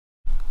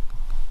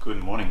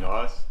Good morning,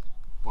 guys.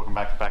 Welcome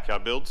back to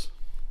Backyard Builds.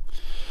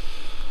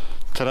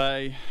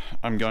 Today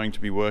I'm going to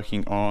be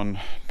working on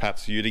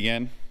Pat's ute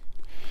again.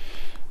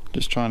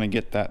 Just trying to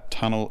get that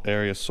tunnel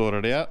area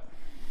sorted out.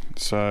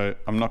 So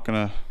I'm not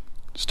going to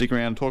stick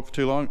around and talk for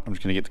too long. I'm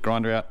just going to get the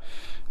grinder out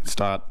and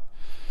start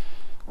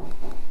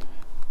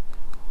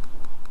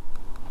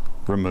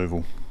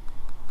removal.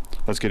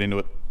 Let's get into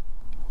it.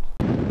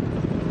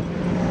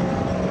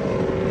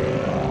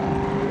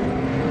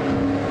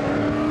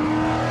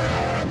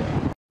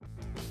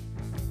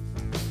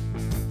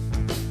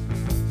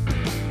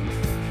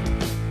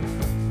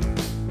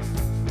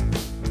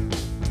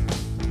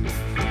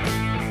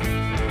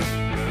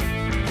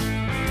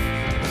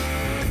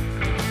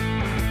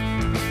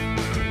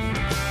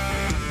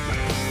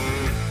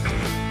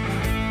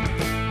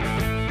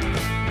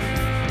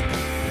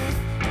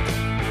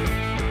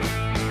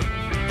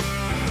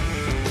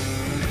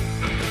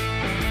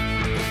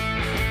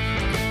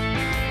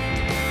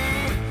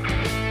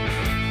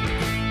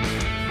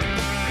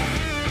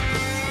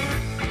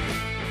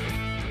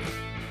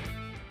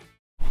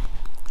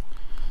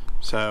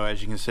 So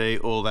as you can see,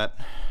 all that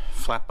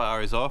flat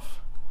bar is off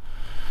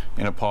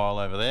in a pile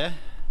over there.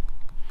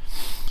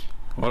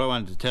 What I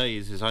wanted to tell you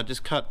is I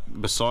just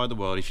cut beside the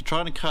weld. If you're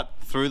trying to cut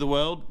through the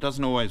weld, it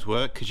doesn't always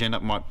work because you end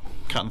up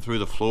cutting through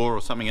the floor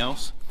or something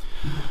else.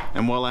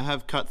 And while I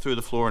have cut through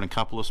the floor in a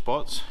couple of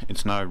spots,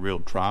 it's no real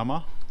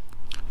drama.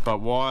 But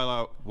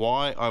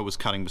why I was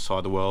cutting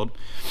beside the weld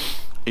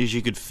is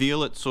you could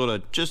feel it sort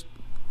of just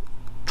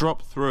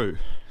drop through,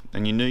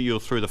 and you knew you were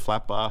through the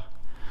flat bar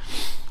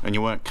and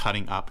you weren't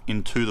cutting up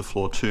into the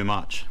floor too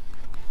much.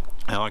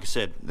 And like I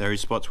said, there is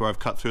spots where I've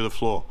cut through the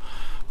floor,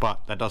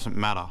 but that doesn't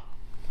matter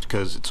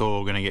because it's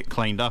all going to get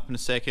cleaned up in a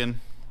second,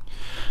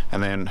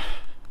 and then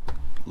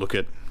look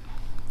at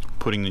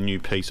putting the new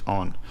piece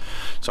on.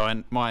 So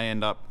I might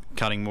end up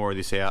cutting more of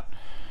this out,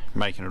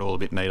 making it all a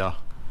bit neater.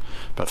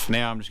 But for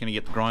now I'm just going to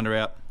get the grinder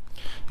out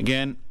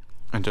again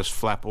and just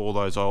flap all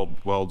those old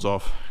welds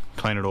off,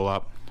 clean it all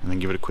up, and then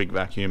give it a quick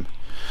vacuum,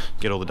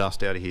 get all the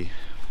dust out of here.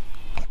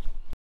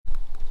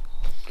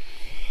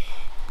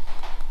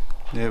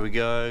 There we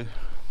go,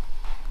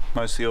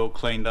 mostly all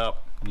cleaned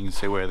up. You can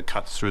see where the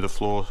cuts through the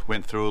floor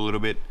went through a little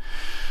bit,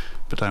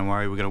 but don't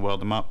worry, we're going to weld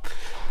them up.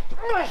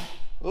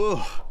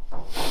 Oh.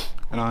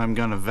 And I'm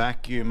going to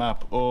vacuum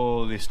up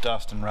all this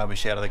dust and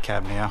rubbish out of the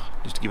cab now,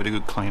 just to give it a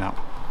good clean up.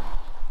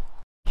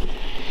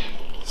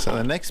 So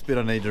the next bit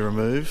I need to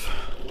remove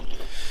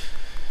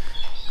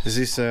is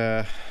this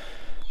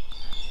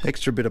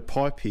extra bit of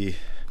pipe here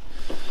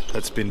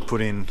that's been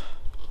put in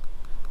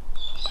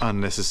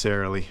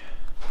unnecessarily.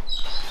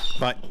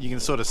 But you can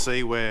sort of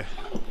see where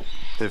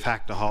they've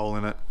hacked a hole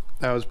in it.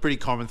 That was a pretty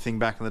common thing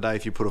back in the day.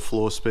 If you put a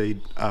floor shifter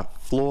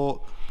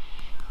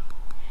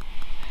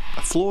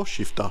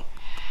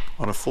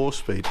on a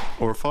 4-speed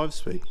or a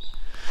 5-speed,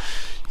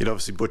 you'd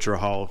obviously butcher a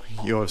hole.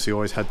 You obviously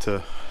always had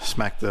to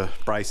smack the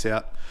brace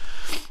out.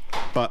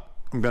 But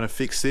I'm going to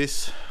fix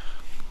this,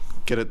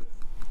 get it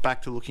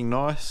back to looking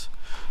nice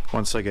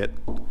once I get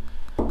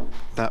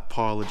that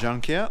pile of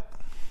junk out,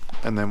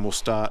 and then we'll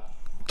start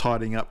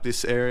tidying up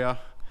this area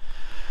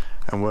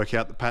and work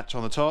out the patch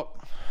on the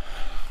top.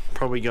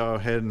 Probably go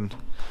ahead and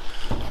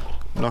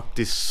knock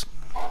this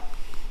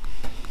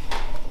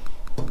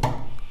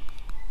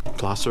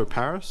plaster of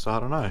Paris, I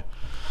don't know,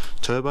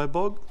 turbo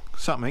bog,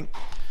 something.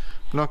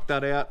 Knock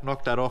that out,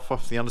 knock that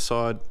off the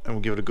underside, and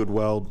we'll give it a good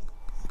weld,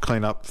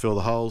 clean up, fill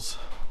the holes,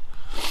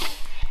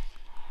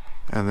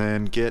 and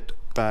then get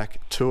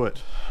back to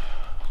it.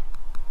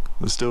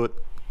 Let's do it.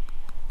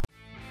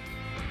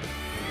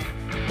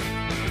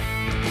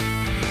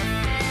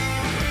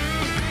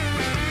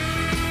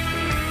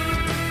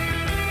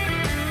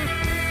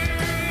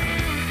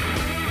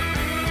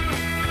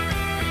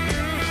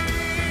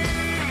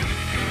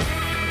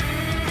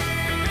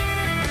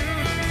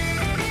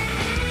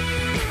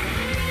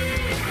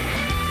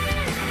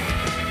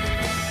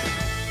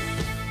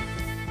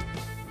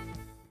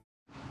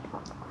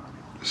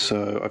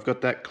 So I've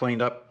got that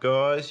cleaned up,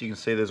 guys. You can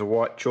see there's a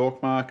white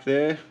chalk mark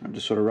there. I've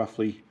just sort of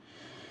roughly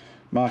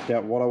marked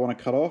out what I want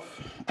to cut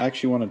off. I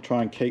actually want to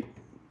try and keep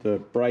the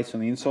brace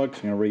on the inside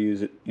because I'm going to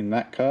reuse it in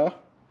that car.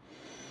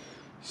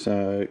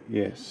 So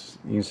yes,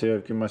 you can see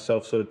I've given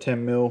myself sort of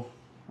 10 mil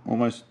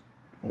almost,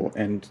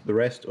 and the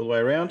rest all the way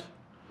around.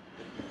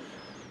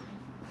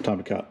 Time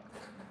to cut.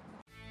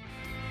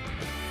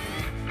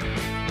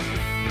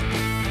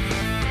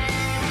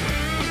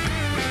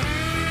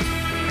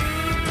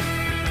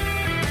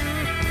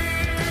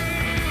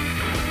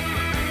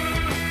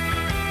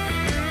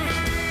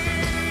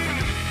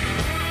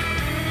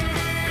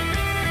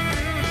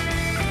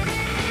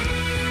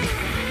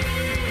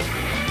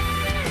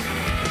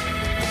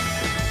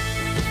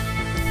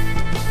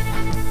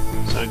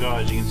 So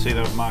guys, you can see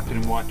that I've marked it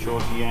in white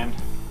chalk again.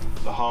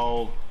 The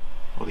hole,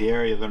 or the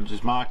area that I've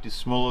just marked, is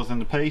smaller than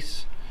the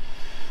piece.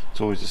 It's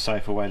always a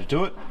safer way to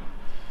do it.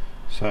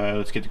 So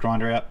let's get the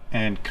grinder out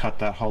and cut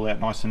that hole out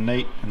nice and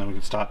neat, and then we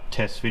can start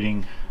test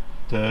fitting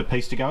the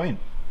piece to go in.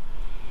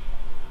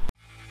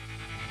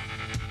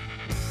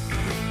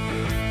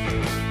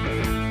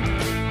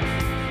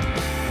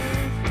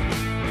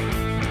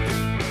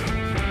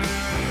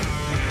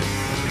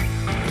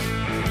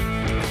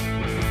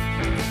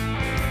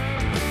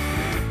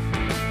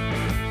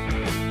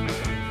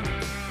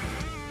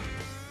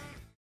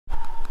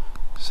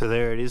 So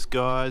there it is,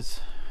 guys.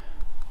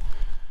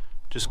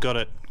 Just got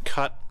it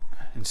cut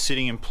and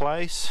sitting in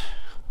place.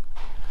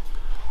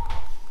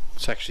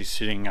 It's actually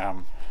sitting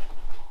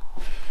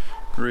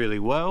really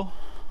well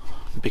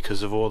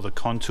because of all the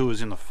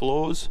contours in the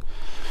floors.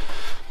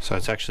 So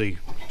it's actually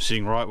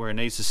sitting right where it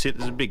needs to sit.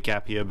 There's a big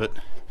gap here, but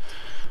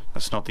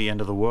that's not the end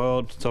of the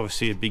world. It's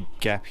obviously a big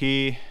gap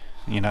here,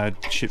 you know,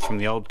 shit from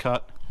the old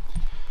cut.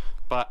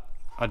 But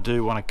I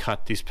do want to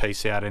cut this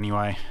piece out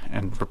anyway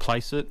and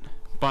replace it.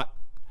 But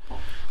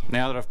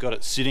now that I've got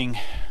it sitting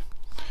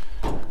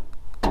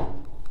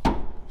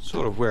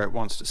sort of where it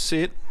wants to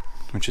sit,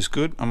 which is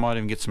good, I might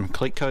even get some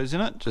Cleatcoats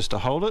in it just to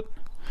hold it.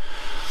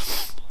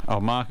 I'll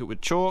mark it with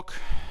chalk.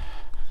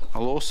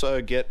 I'll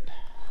also get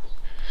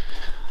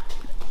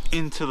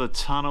into the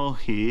tunnel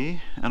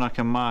here and I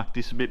can mark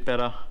this a bit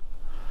better.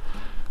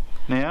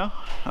 Now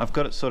I've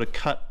got it sort of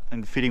cut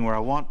and fitting where I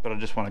want, but I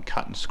just want to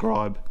cut and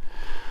scribe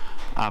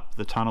up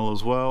the tunnel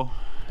as well,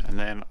 and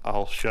then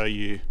I'll show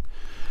you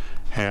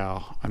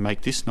how I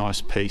make this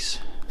nice piece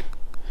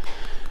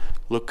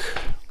look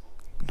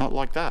not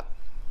like that.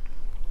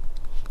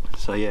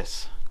 So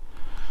yes,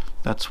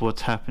 that's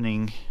what's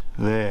happening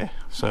there.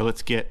 So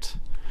let's get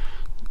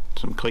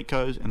some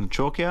Cleatcoats and the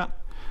chalk out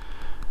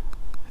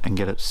and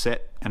get it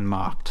set and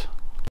marked.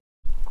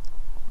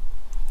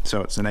 So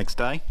it's the next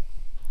day,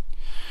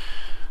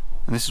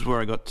 and this is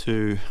where I got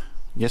to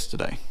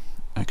yesterday.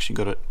 I actually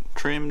got it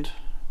trimmed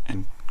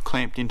and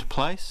clamped into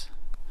place,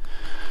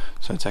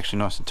 so it's actually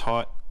nice and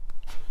tight.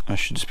 I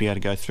should just be able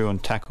to go through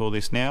and tack all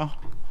this now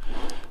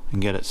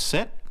and get it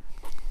set.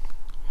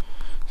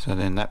 So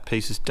then that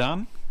piece is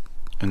done,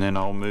 and then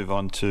I'll move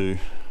on to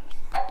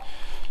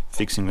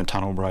fixing the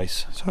tunnel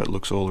brace so it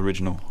looks all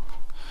original.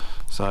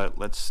 So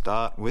let's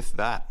start with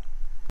that.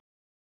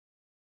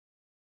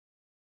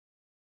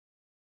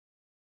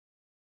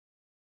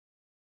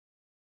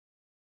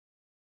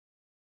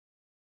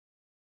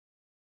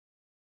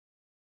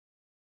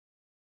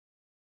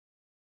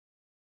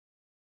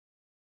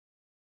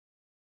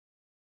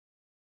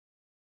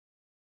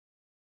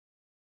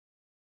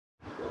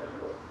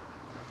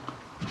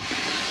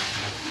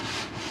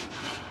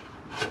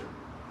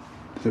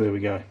 So there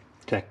we go,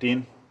 tacked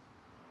in.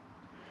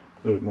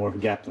 A little bit more of a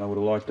gap than I would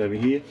have liked over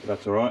here, but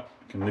that's alright,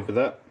 I can live with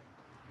that.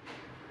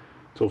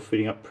 It's all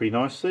fitting up pretty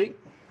nicely.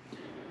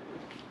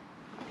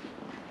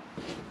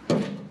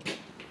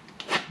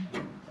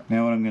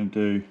 Now what I'm going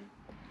to do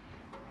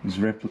is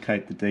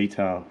replicate the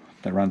detail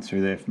that runs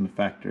through there from the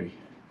factory.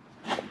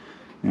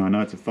 Now I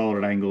know it's a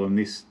folded angle, and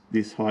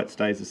this height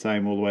stays the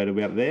same all the way to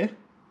about there,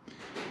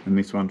 and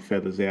this one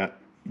feathers out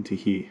into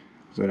here,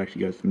 so it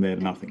actually goes from there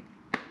to nothing.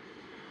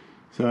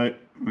 So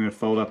I'm going to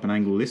fold up an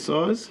angle this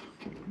size,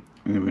 and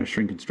then I'm going to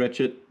shrink and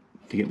stretch it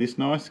to get this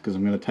nice, because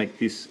I'm going to take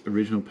this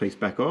original piece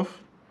back off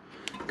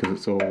because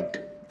it's all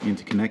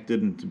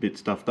interconnected and it's a bit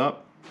stuffed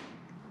up.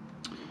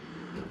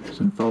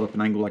 So fold up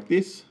an angle like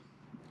this,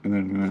 and then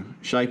I'm going to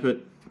shape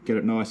it, get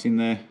it nice in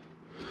there,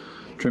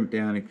 trim it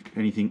down if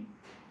anything,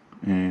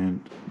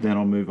 and then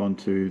I'll move on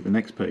to the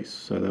next piece.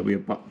 So there'll be a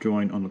butt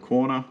joint on the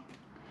corner.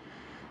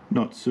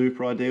 Not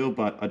super ideal,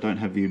 but I don't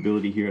have the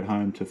ability here at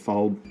home to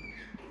fold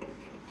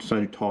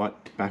so tight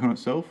back on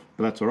itself,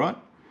 but that's alright.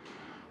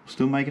 We'll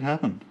still make it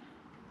happen.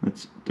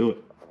 Let's do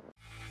it.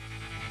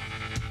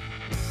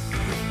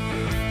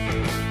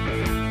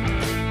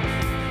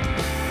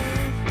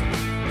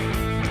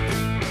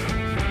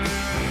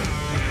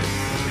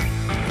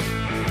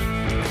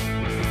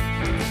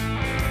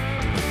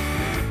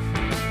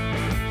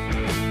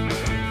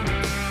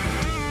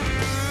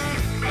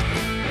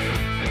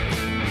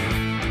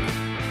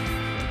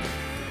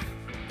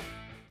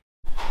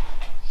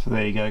 So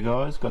there you go,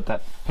 guys, got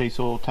that piece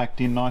all tacked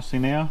in nicely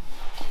now.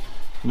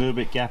 A little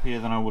bit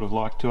gappier than I would have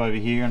liked to over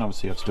here, and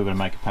obviously I've still got to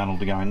make a panel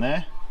to go in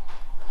there,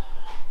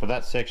 but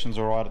that section's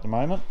alright at the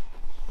moment.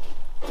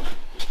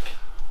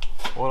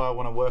 What I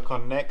want to work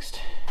on next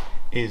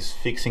is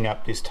fixing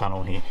up this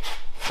tunnel here.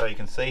 So you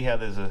can see how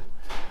there's a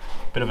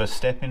bit of a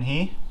step in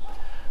here.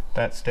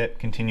 That step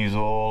continues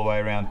all the way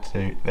around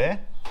to there,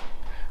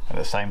 at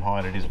the same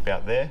height it is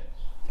about there.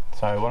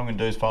 So what I'm going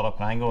to do is fold up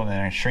an angle and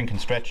then shrink and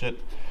stretch it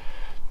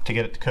to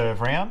get it to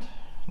curve round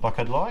like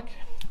I'd like,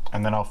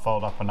 and then I'll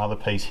fold up another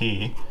piece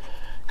here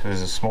because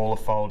there's a smaller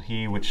fold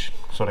here which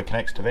sort of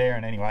connects to there,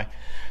 and anyway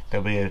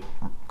there'll be a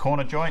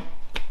corner joint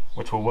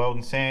which we'll weld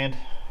and sand.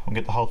 We'll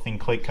get the whole thing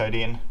Cleatcoat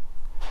in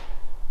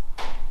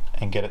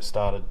and get it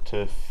started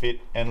to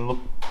fit and look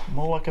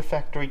more like a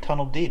factory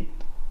tunnel did.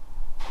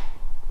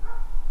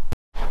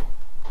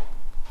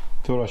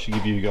 Thought I should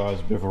give you guys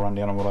a bit of a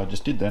rundown on what I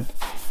just did then.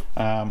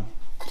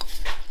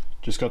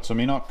 Just got some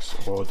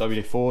inox or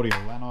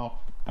WD-40 or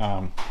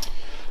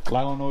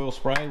Lalon oil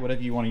spray,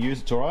 whatever you want to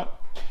use, it's alright.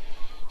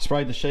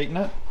 Sprayed the sheet in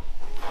it.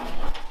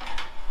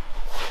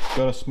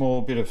 Got a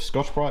small bit of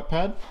Scotch-Brite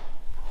pad,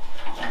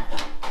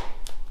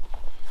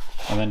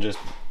 and then just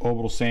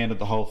orbital sanded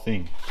the whole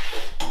thing.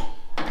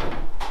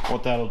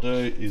 What that'll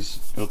do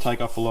is it'll take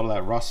off a lot of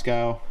that rust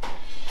scale.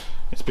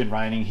 It's been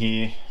raining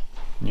here,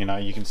 you know,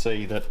 you can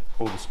see that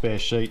all the spare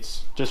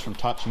sheets, just from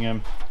touching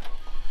them,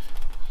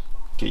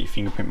 get your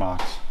fingerprint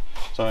marks.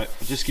 So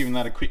just giving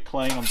that a quick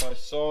clean on both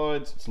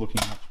sides, it's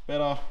looking much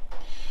better.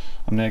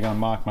 I'm now going to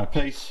mark my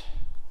piece,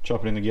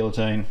 chop it in the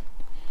guillotine,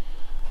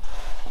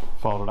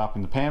 fold it up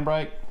in the pan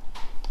brake,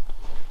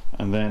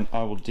 and then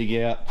I will dig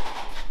out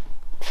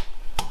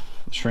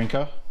the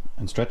shrinker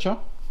and stretcher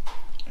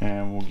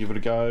and we'll give it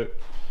a go.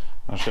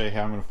 I'll show you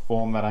how I'm going to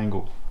form that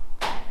angle.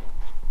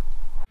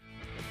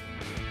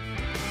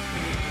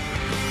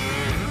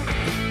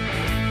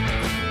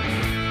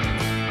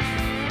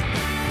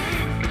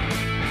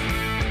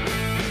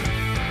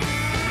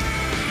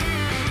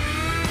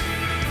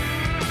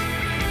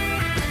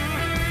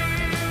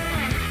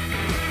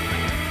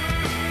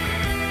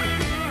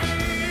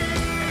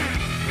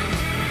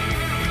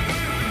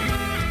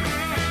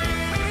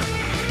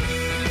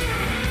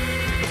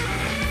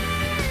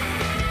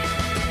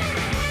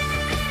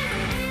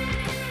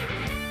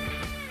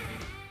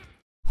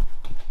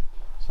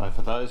 So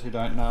for those who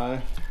don't know,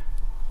 you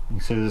can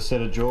see there's a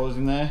set of jaws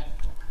in there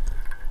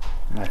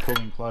and they pull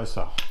in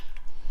closer.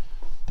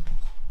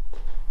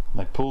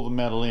 They pull the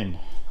metal in. You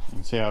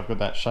can see how I've got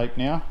that shape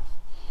now.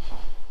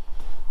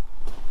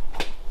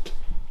 So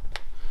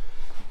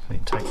you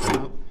can take that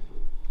up.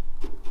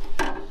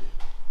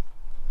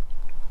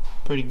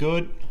 Pretty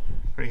good,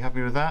 pretty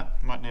happy with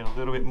that. Might need a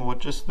little bit more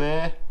just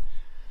there.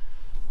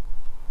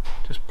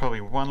 Just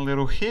probably one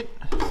little hit.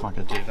 I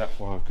could do that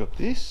while I've got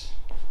this.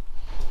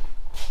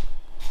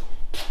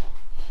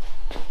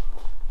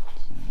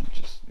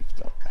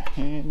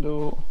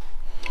 Handle.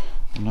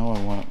 I know I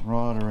want it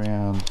right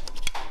around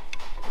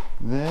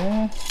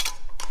there.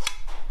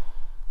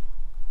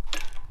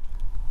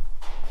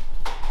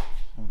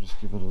 I'll just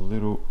give it a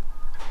little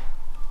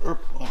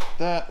like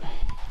that.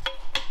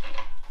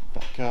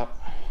 Back up.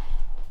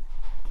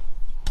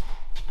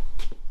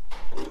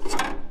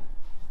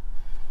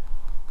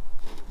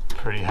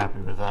 Pretty happy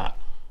with that.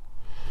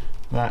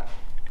 That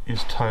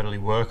is totally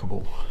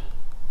workable.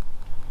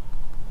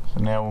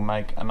 So now we'll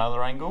make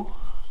another angle.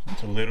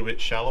 It's a little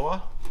bit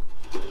shallower.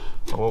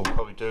 So what we'll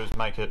probably do is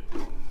make it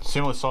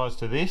similar size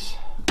to this,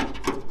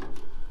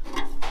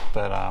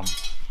 but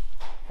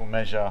we'll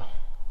measure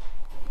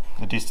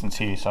the distance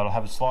here. So it'll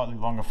have a slightly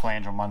longer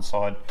flange on one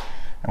side,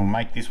 and we'll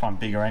make this one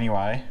bigger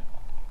anyway.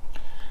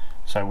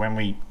 So when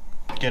we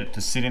get it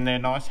to sit in there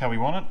nice how we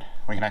want it,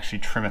 we can actually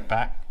trim it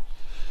back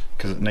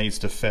because it needs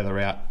to feather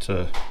out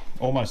to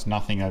almost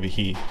nothing over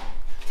here.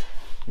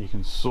 You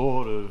can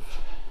sort of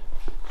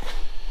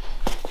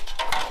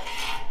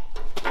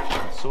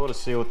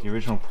see what the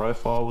original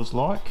profile was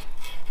like,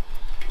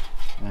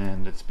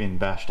 and it's been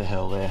bashed to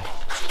hell there.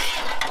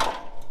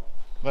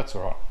 That's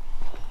alright,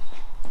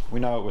 we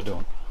know what we're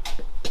doing.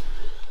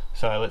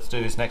 So let's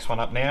do this next one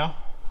up now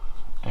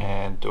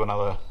and do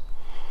another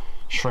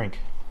shrink.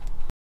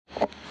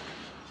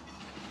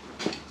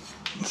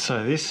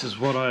 So this is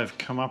what I've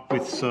come up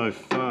with so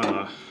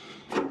far.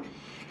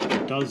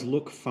 It does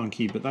look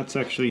funky, but that's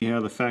actually how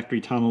the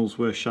factory tunnels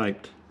were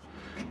shaped.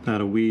 They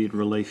had a weird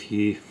relief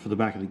here for the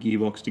back of the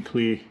gearbox to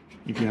clear.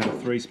 If you had a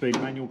 3-speed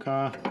manual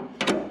car,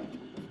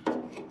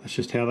 that's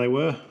just how they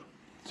were.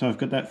 So I've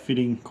got that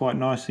fitting quite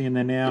nicely in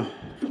there now.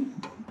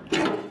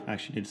 I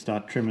actually did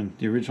start trimming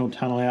the original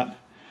tunnel out,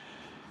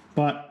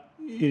 but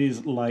it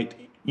is late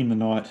in the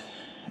night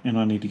and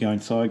I need to go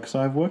inside because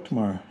I have work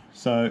tomorrow.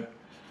 So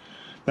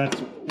that's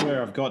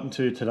where I've gotten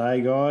to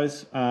today,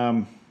 guys.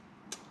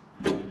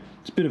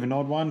 It's a bit of an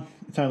odd one.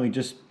 It's only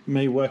just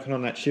me working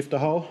on that shifter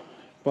hole,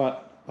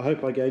 but I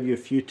hope I gave you a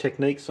few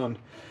techniques on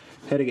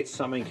how to get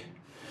something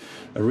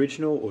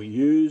original or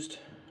used,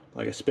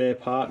 like a spare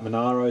part,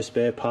 monaro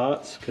spare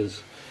parts,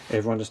 because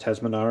everyone just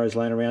has monaros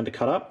laying around to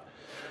cut up.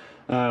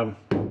 But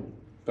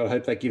I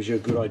hope that gives you a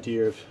good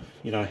idea of,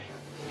 you know,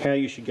 how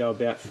you should go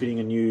about fitting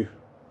a new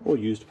or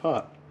used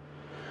part.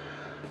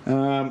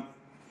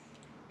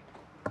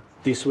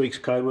 This week's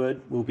code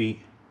word will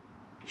be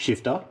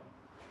shifter,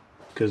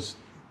 because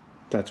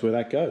that's where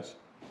that goes.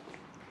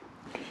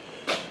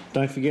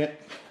 Don't forget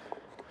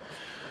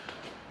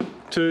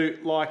to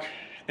like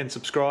and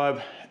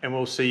subscribe, and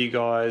we'll see you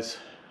guys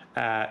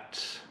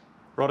at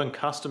Rod and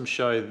Custom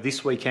show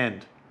this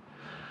weekend.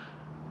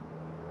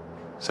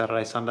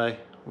 Saturday, Sunday,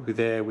 we'll be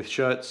there with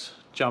shirts,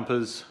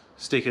 jumpers,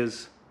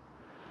 stickers.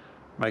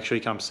 Make sure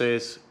you come see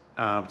us.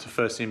 It's a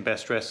first in,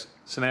 best dress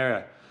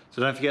scenario.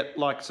 So don't forget,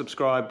 like,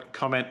 subscribe,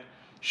 comment,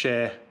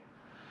 share,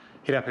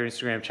 hit up our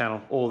Instagram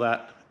channel, all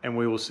that, and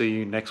we will see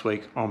you next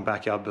week on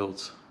Backyard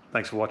Builds.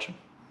 Thanks for watching.